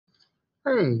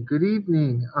Hey, good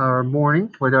evening or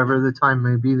morning, whatever the time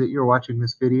may be that you're watching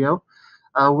this video.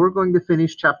 We're going to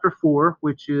finish chapter 4,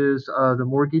 which is the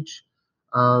mortgage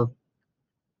uh,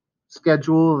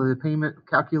 schedule, the payment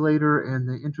calculator, and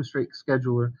the interest rate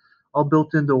scheduler, all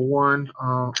built into one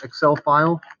Excel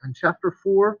file. In chapter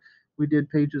 4, we did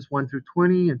pages 1 through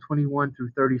 20 and 21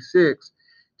 through 36.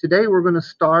 Today, we're going to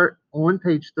start on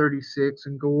page 36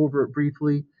 and go over it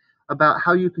briefly about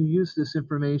how you can use this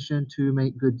information to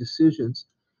make good decisions.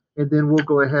 And then we'll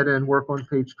go ahead and work on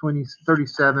page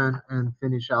 37 and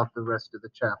finish out the rest of the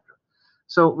chapter.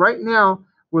 So right now,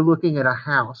 we're looking at a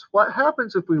house. What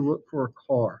happens if we look for a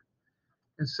car?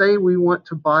 And say we want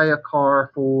to buy a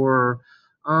car for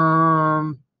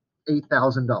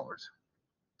 $8,000,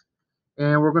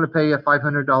 and we're going to pay a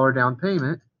 $500 down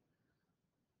payment.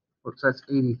 Whoops, that's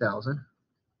 80,000.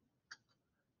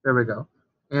 There we go.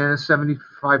 And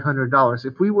 $7,500.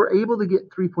 If we were able to get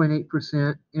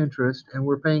 3.8% interest and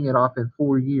we're paying it off in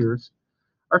 4 years,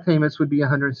 our payments would be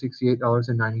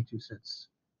 $168.92,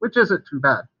 which isn't too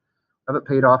bad. Have it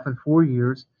paid off in 4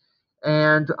 years,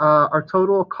 and our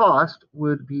total cost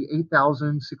would be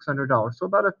 $8,600. So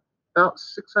about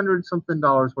 $600 something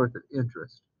worth of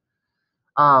interest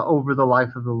over the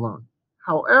life of the loan.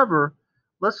 However,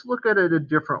 let's look at it a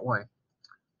different way.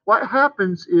 What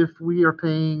happens if we are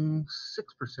paying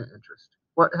 6% interest?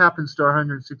 What happens to our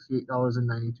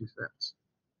 $168.92?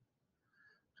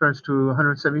 Turns to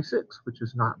 176, which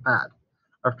is not bad.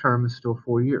 Our term is still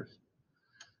 4 years.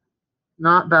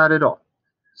 Not bad at all.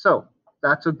 So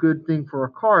that's a good thing for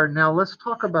a car. Now let's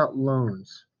talk about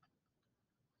loans.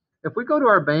 If we go to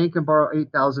our bank and borrow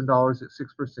 $8,000 at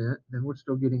 6%, then we're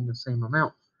still getting the same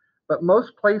amount. But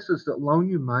most places that loan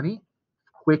you money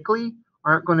quickly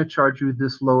aren't going to charge you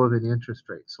this low of an interest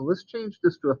rate. So let's change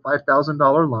this to a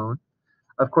 $5,000 loan.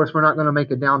 Of course, we're not going to make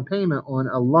a down payment on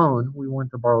a loan. We want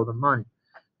to borrow the money.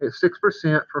 At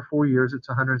 6% for 4 years, it's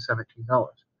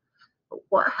 $117. But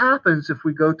what happens if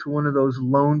we go to one of those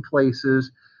loan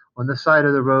places on the side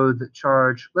of the road that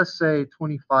charge, let's say,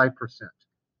 25%?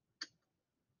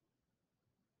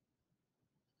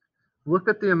 Look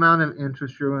at the amount of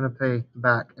interest you're going to pay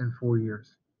back in 4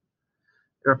 years.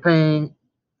 They're paying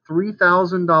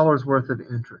 $3,000 worth of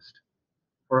interest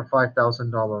for a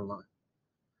 $5,000 loan.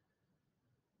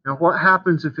 Now, what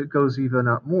happens if it goes even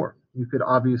up more? You could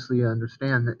obviously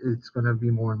understand that it's going to be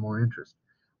more and more interest.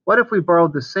 What if we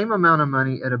borrowed the same amount of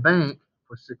money at a bank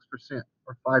for 6%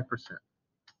 or 5%?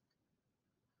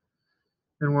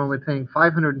 Then we're only paying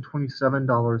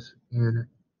 $527 in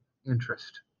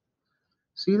interest.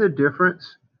 See the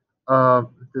difference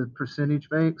the percentage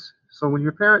makes? So when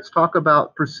your parents talk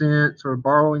about percents or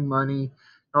borrowing money,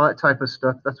 all that type of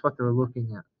stuff, that's what they're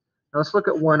looking at. Now let's look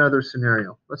at one other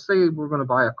scenario. Let's say we're going to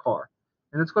buy a car,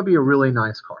 and it's going to be a really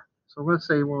nice car. So we're going to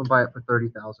say we're going to buy it for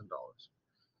 $30,000.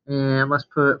 And let's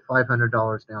put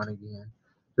 $500 down again,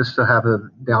 just to have a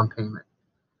down payment.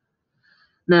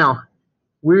 Now,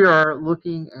 we are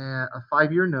looking at a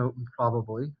 5-year note,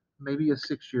 probably, maybe a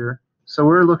 6-year. So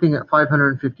we're looking at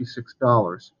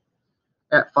 $556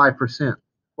 at 5%.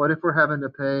 What if we're having to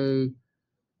pay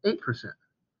 8%?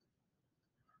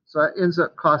 So that ends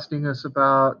up costing us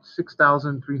about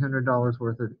 $6,300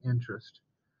 worth of interest.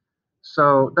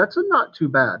 So that's not too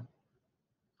bad.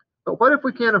 But what if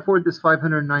we can't afford this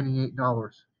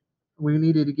 $598? We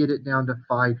needed to get it down to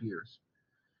 5 years.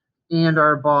 And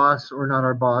our boss, or not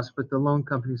our boss, but the loan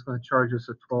company is going to charge us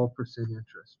a 12%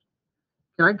 interest.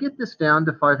 Can I get this down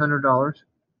to $500?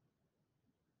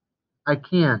 I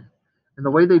can. And the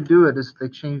way they do it is they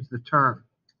change the term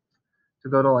to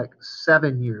go to like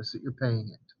 7 years that you're paying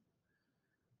it.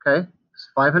 Okay, it's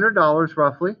 $500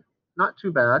 roughly, not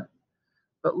too bad.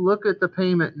 But look at the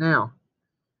payment now.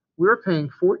 We're paying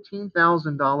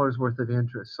 $14,000 worth of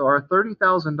interest. So our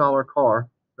 $30,000 car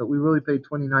that we really paid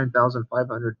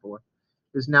 $29,500 for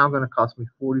is now going to cost me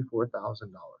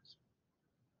 $44,000.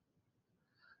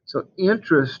 So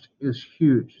interest is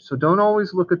huge. So don't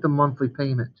always look at the monthly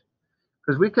payment,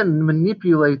 because we can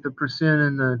manipulate the percent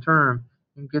in the term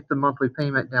and get the monthly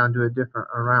payment down to a different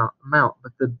amount.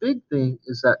 But the big thing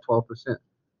is that 12%.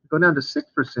 Go down to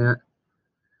 6%,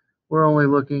 we're only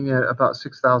looking at about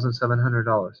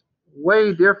 $6,700.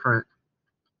 Way different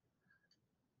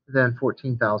than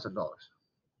 $14,000.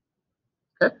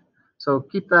 Okay, so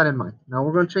keep that in mind. Now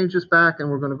we're going to change this back, and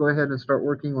we're going to go ahead and start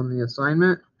working on the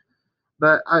assignment.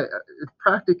 But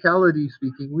practicality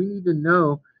speaking, we need to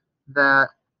know that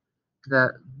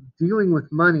dealing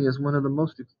with money is one of the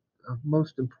most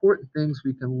important things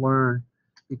we can learn,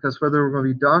 because whether we're going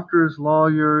to be doctors,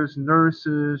 lawyers,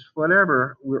 nurses,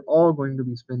 whatever, we're all going to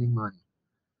be spending money,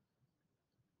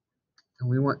 and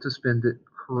we want to spend it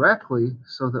correctly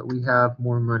so that we have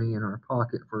more money in our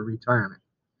pocket for retirement.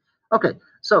 Okay,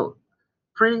 so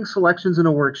printing selections in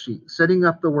a worksheet, setting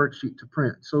up the worksheet to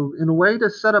print. So in a way to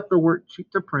set up the worksheet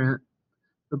to print,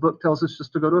 the book tells us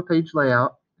just to go to a page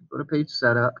layout, go to page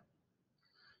setup,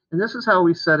 and this is how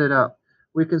we set it up.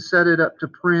 We can set it up to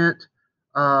print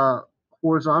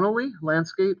horizontally,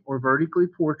 landscape, or vertically,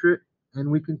 portrait, and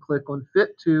we can click on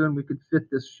fit to, and we can fit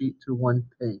this sheet to one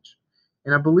page.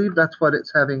 And I believe that's what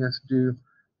it's having us do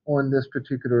on this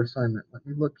particular assignment. Let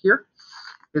me look here.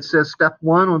 It says step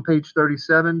 1 on page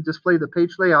 37, display the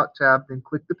page layout tab, then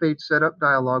click the page setup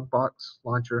dialog box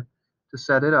launcher to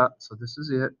set it up. So this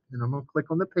is it. And I'm going to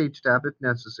click on the page tab if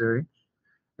necessary,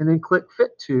 and then click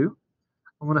fit to.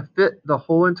 I'm going to fit the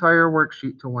whole entire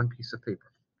worksheet to one piece of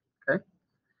paper. Okay.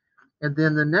 And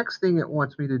then the next thing it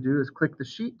wants me to do is click the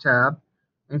sheet tab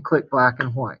and click black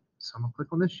and white. So I'm going to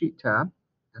click on the sheet tab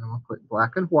and I'm going to click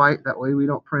black and white. That way we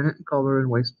don't print it in color and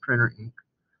waste printer ink.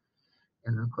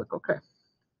 And then click OK.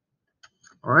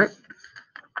 All right.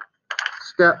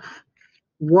 Step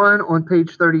 1 on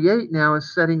page 38 now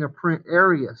is setting a print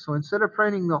area. So instead of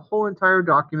printing the whole entire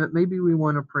document, maybe we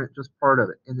want to print just part of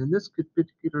it. And in this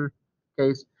particular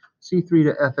case, C3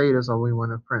 to F8 is all we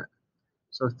want to print.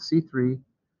 So C3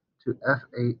 to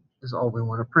F8 is all we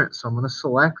want to print. So I'm going to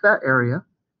select that area.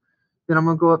 Then I'm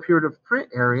going to go up here to print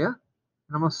area,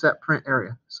 and I'm going to set print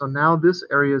area. So now this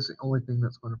area is the only thing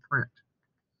that's going to print.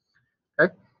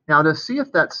 Okay. Now to see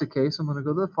if that's the case, I'm going to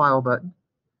go to the File button,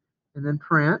 and then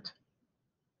Print,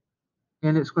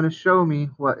 and it's going to show me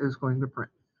what is going to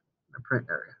print, the print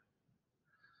area.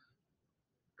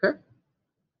 Okay.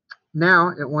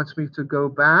 Now it wants me to go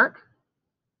back,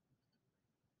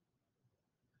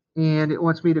 and it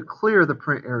wants me to clear the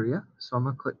print area. So I'm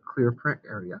going to click Clear Print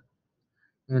Area,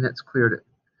 and it's cleared it.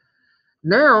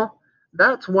 Now,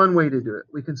 that's one way to do it.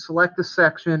 We can select a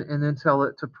section and then tell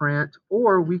it to print,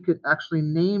 or we could actually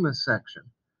name a section.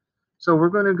 So we're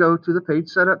going to go to the Page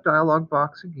Setup dialog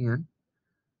box again,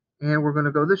 and we're going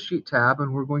to go to the Sheet tab,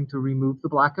 and we're going to remove the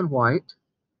black and white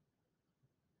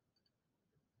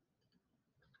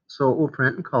so it will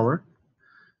print in color.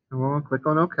 And we're going to click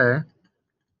on OK.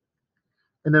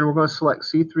 And then we're going to select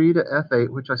C3 to F8,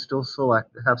 which I still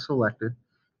have selected.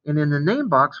 And in the name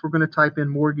box, we're going to type in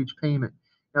mortgage payment.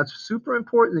 Now, it's super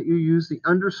important that you use the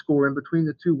underscore in between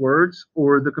the two words,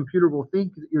 or the computer will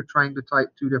think that you're trying to type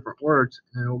two different words,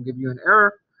 and it'll give you an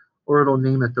error, or it'll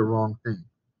name it the wrong thing.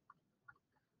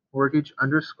 Mortgage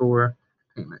underscore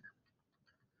payment.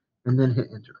 And then hit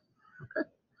enter. Okay.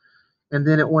 And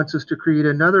then it wants us to create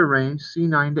another range,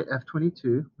 C9 to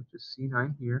F22, which is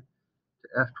C9 here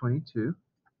to F22.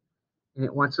 And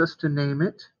it wants us to name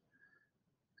it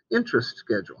interest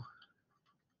schedule.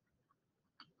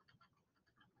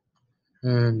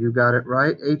 And you got it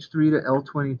right, H3 to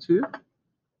L22.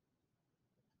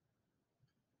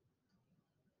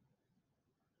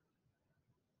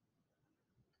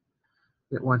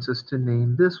 It wants us to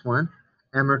name this one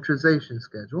amortization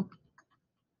schedule,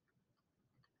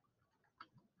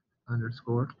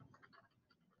 underscore.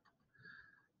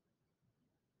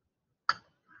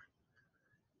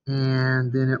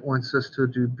 And then it wants us to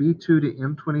do B2 to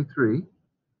M23,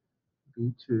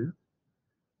 B2 to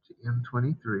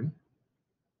M23,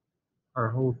 our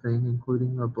whole thing,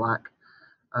 including a black,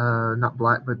 not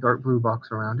black, but dark blue box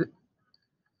around it.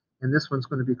 And this one's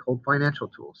going to be called Financial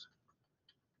Tools.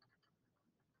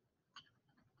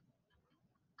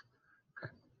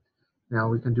 Okay. Now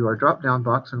we can do our drop-down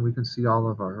box, and we can see all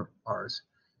of ours.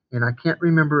 And I can't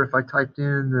remember if I typed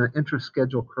in the interest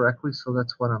schedule correctly, so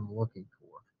that's what I'm looking for.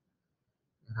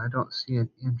 And I don't see an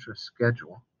interest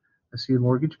schedule. I see a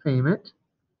mortgage payment,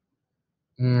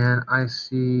 and I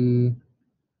see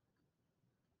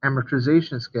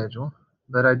amortization schedule,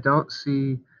 but I don't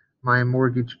see my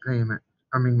mortgage payment,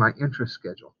 my interest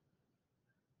schedule.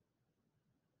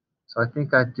 So I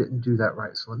think I didn't do that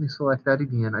right. So let me select that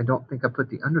again. I don't think I put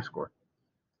the underscore.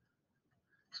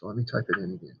 So let me type it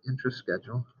in again. Interest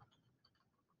schedule.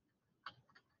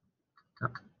 No,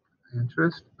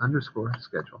 interest underscore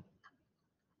schedule.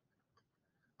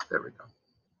 There we go.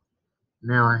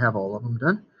 Now I have all of them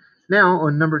done. Now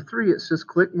on number 3, it says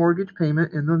click mortgage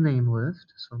payment in the name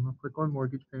list. So I'm going to click on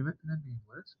mortgage payment in the name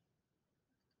list.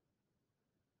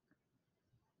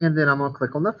 And then I'm going to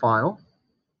click on the file.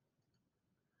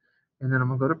 And then I'm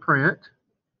going to go to print.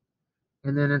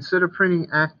 And then instead of printing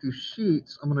active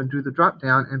sheets, I'm going to do the drop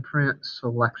down and print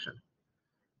selection.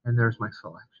 And there's my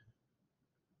selection.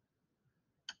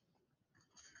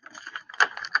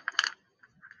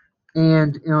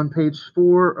 And on page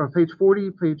 4 or page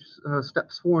 40,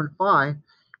 steps 4 and 5,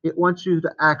 it wants you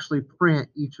to actually print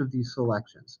each of these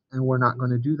selections. And we're not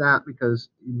going to do that because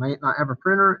you might not have a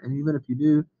printer, and even if you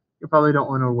do, you probably don't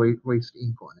want to waste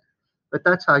ink on it. But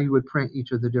that's how you would print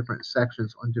each of the different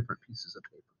sections on different pieces of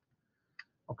paper.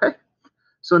 Okay,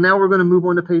 so now we're going to move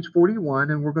on to page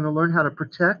 41, and we're going to learn how to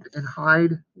protect and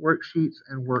hide worksheets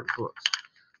and workbooks.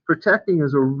 Protecting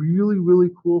is a really, really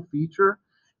cool feature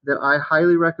that I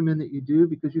highly recommend that you do,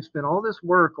 because you spend all this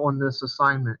work on this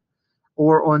assignment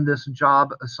or on this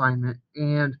job assignment,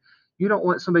 and you don't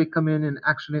want somebody to come in and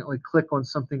accidentally click on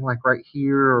something like right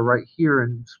here or right here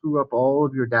and screw up all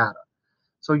of your data.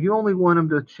 So you only want them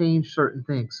to change certain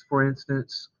things. For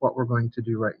instance, what we're going to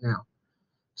do right now.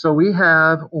 So we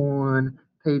have on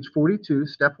page 42,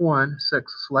 step 1,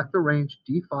 select the range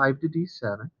D5 to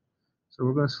D7. So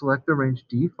we're going to select the range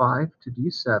D5 to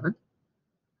D7.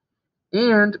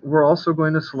 And we're also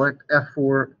going to select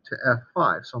F4 to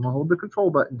F5. So I'm going to hold the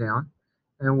control button down,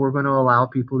 and we're going to allow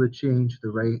people to change the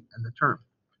rate and the term.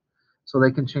 So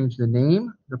they can change the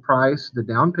name, the price, the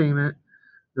down payment,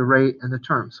 the rate, and the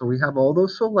term. So we have all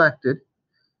those selected.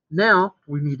 Now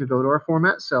we need to go to our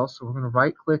format cells. So we're going to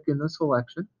right click in the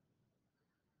selection,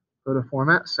 go to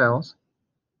format cells.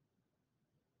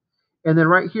 And then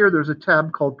right here, there's a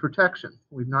tab called protection.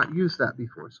 We've not used that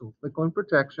before. So we'll click on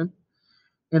protection.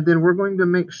 And then we're going to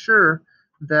make sure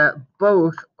that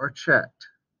both are checked.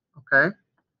 Okay.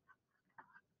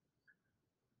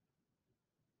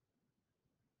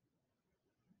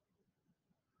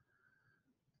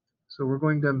 So we're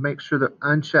going to make sure they're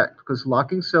unchecked, because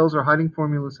locking cells or hiding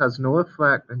formulas has no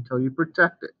effect until you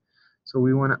protect it. So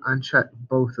we want to uncheck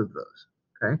both of those.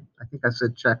 Okay. I think I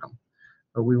said check them,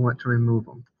 but we want to remove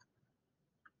them.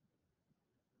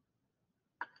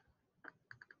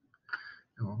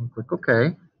 And we'll click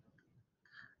OK.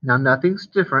 Now nothing's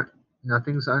different.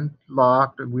 Nothing's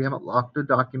unlocked. We haven't locked a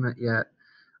document yet.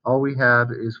 All we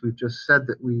have is we've just said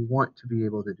that we want to be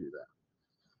able to do that.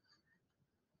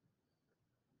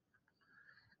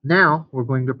 Now we're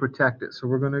going to protect it. So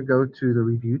we're going to go to the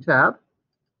Review tab,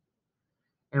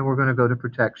 and we're going to go to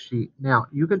Protect Sheet. Now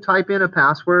you can type in a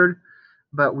password,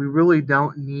 but we really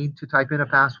don't need to type in a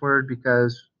password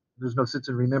because there's no sense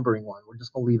in remembering one. We're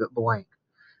just going to leave it blank.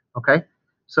 Okay,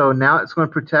 so now it's going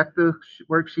to protect the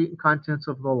worksheet and contents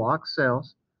of the locked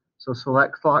cells. So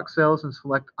select locked cells and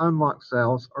select unlocked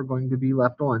cells are going to be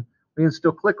left on. We can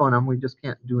still click on them, we just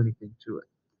can't do anything to it.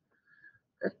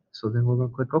 Okay, so then we're going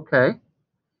to click OK.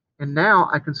 And now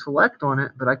I can select on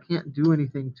it, but I can't do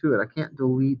anything to it. I can't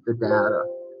delete the data.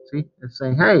 See, it's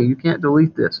saying, hey, you can't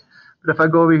delete this. But if I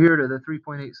go over here to the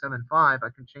 3.875, I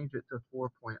can change it to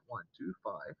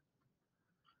 4.125.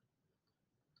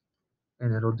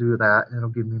 And it'll do that, and it'll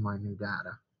give me my new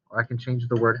data. Or I can change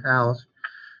the word house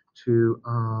to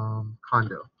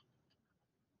condo,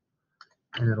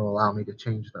 and it'll allow me to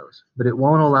change those. But it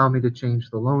won't allow me to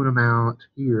change the loan amount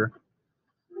here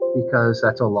because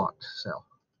that's a locked cell.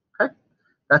 Okay,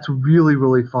 that's really,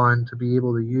 really fun to be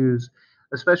able to use,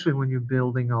 especially when you're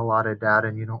building a lot of data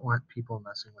and you don't want people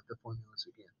messing with the formulas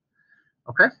again.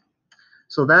 Okay,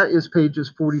 so that is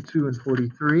pages 42 and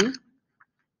 43.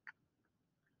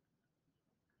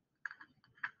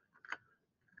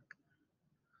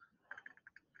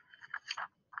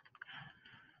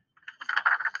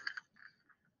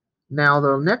 Now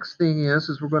the next thing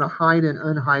is we're going to hide and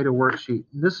unhide a worksheet.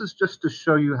 And this is just to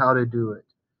show you how to do it.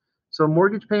 So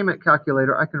mortgage payment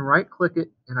calculator, I can right click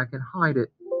it and I can hide it.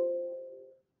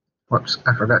 Whoops,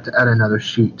 I forgot to add another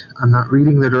sheet. I'm not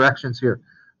reading the directions here.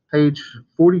 Page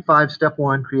 45, step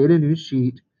 1, create a new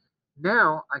sheet.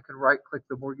 Now I can right click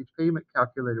the mortgage payment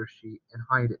calculator sheet and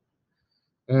hide it.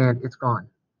 And it's gone.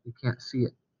 You can't see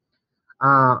it.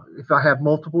 If I have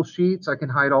multiple sheets, I can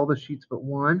hide all the sheets but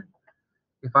one.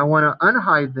 If I want to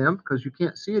unhide them, because you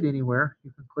can't see it anywhere, you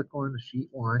can click on the sheet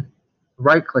 1,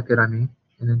 right click it, and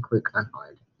then click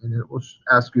unhide. And it will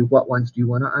ask you what ones do you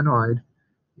want to unhide.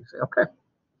 You say, okay.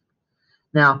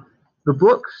 Now, the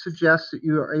book suggests that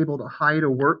you are able to hide a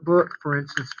workbook. For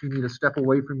instance, if you need to step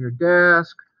away from your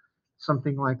desk,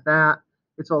 something like that.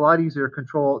 It's a lot easier to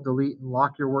control, delete, and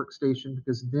lock your workstation,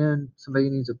 because then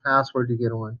somebody needs a password to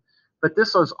get on. But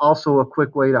this is also a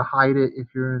quick way to hide it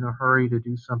if you're in a hurry to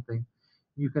do something.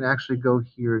 You can actually go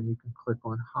here and you can click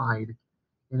on hide,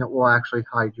 and it will actually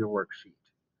hide your worksheet.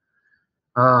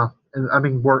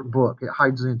 Workbook. It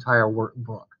hides the entire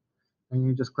workbook. And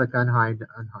you just click unhide to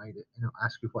unhide it, and it'll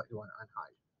ask you what you want to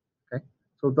unhide. Okay,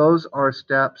 so those are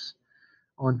steps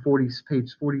on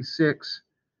page 46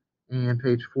 and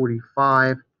page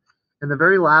 45. And the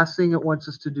very last thing it wants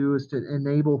us to do is to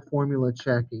enable formula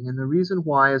checking. And the reason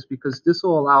why is because this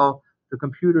will allow the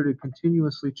computer to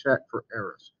continuously check for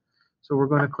errors. So we're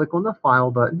going to click on the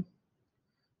File button,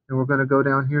 and we're going to go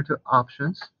down here to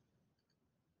Options,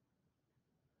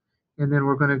 and then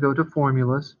we're going to go to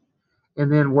Formulas,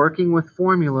 and then working with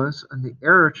formulas and the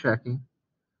error checking.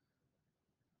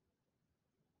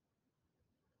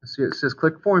 See, it says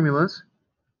click Formulas.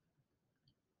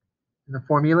 In the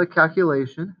formula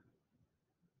calculation,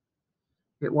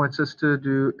 it wants us to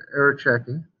do error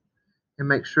checking and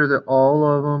make sure that all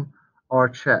of them are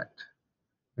checked.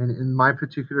 And in my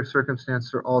particular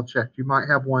circumstance, they're all checked. You might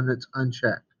have one that's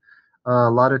unchecked. A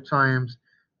lot of times,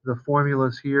 the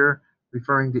formulas here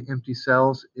referring to empty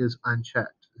cells is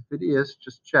unchecked. If it is,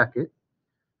 just check it.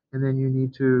 And then you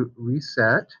need to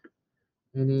reset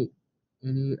any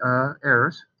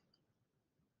errors,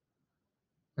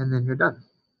 and then you're done.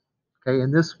 Okay,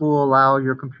 and this will allow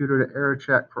your computer to error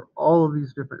check for all of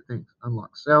these different things.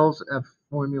 Unlock cells, F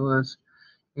formulas,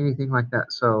 anything like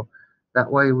that. So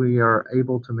that way we are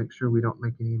able to make sure we don't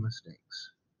make any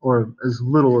mistakes, or as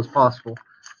little as possible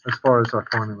as far as our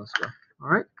formulas go. All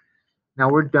right, now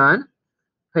we're done.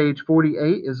 Page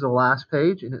 48 is the last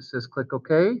page, and it says click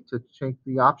OK to check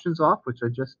the options off, which I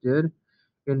just did.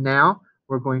 And now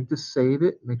we're going to save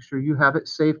it. Make sure you have it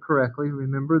saved correctly.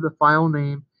 Remember, the file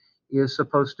name is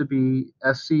supposed to be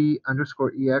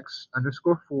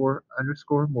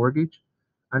sc_ex_4_mortgage_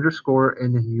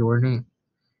 and then your name.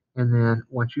 And then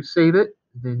once you save it,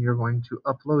 then you're going to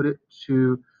upload it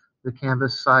to the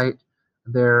Canvas site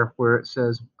there where it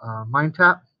says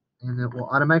MindTap, and it will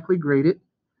automatically grade it.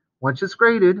 Once it's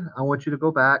graded, I want you to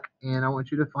go back and I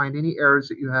want you to find any errors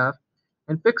that you have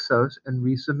and fix those and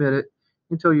resubmit it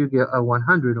until you get a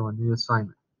 100 on the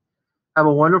assignment. Have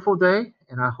a wonderful day,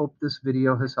 and I hope this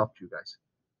video has helped you guys.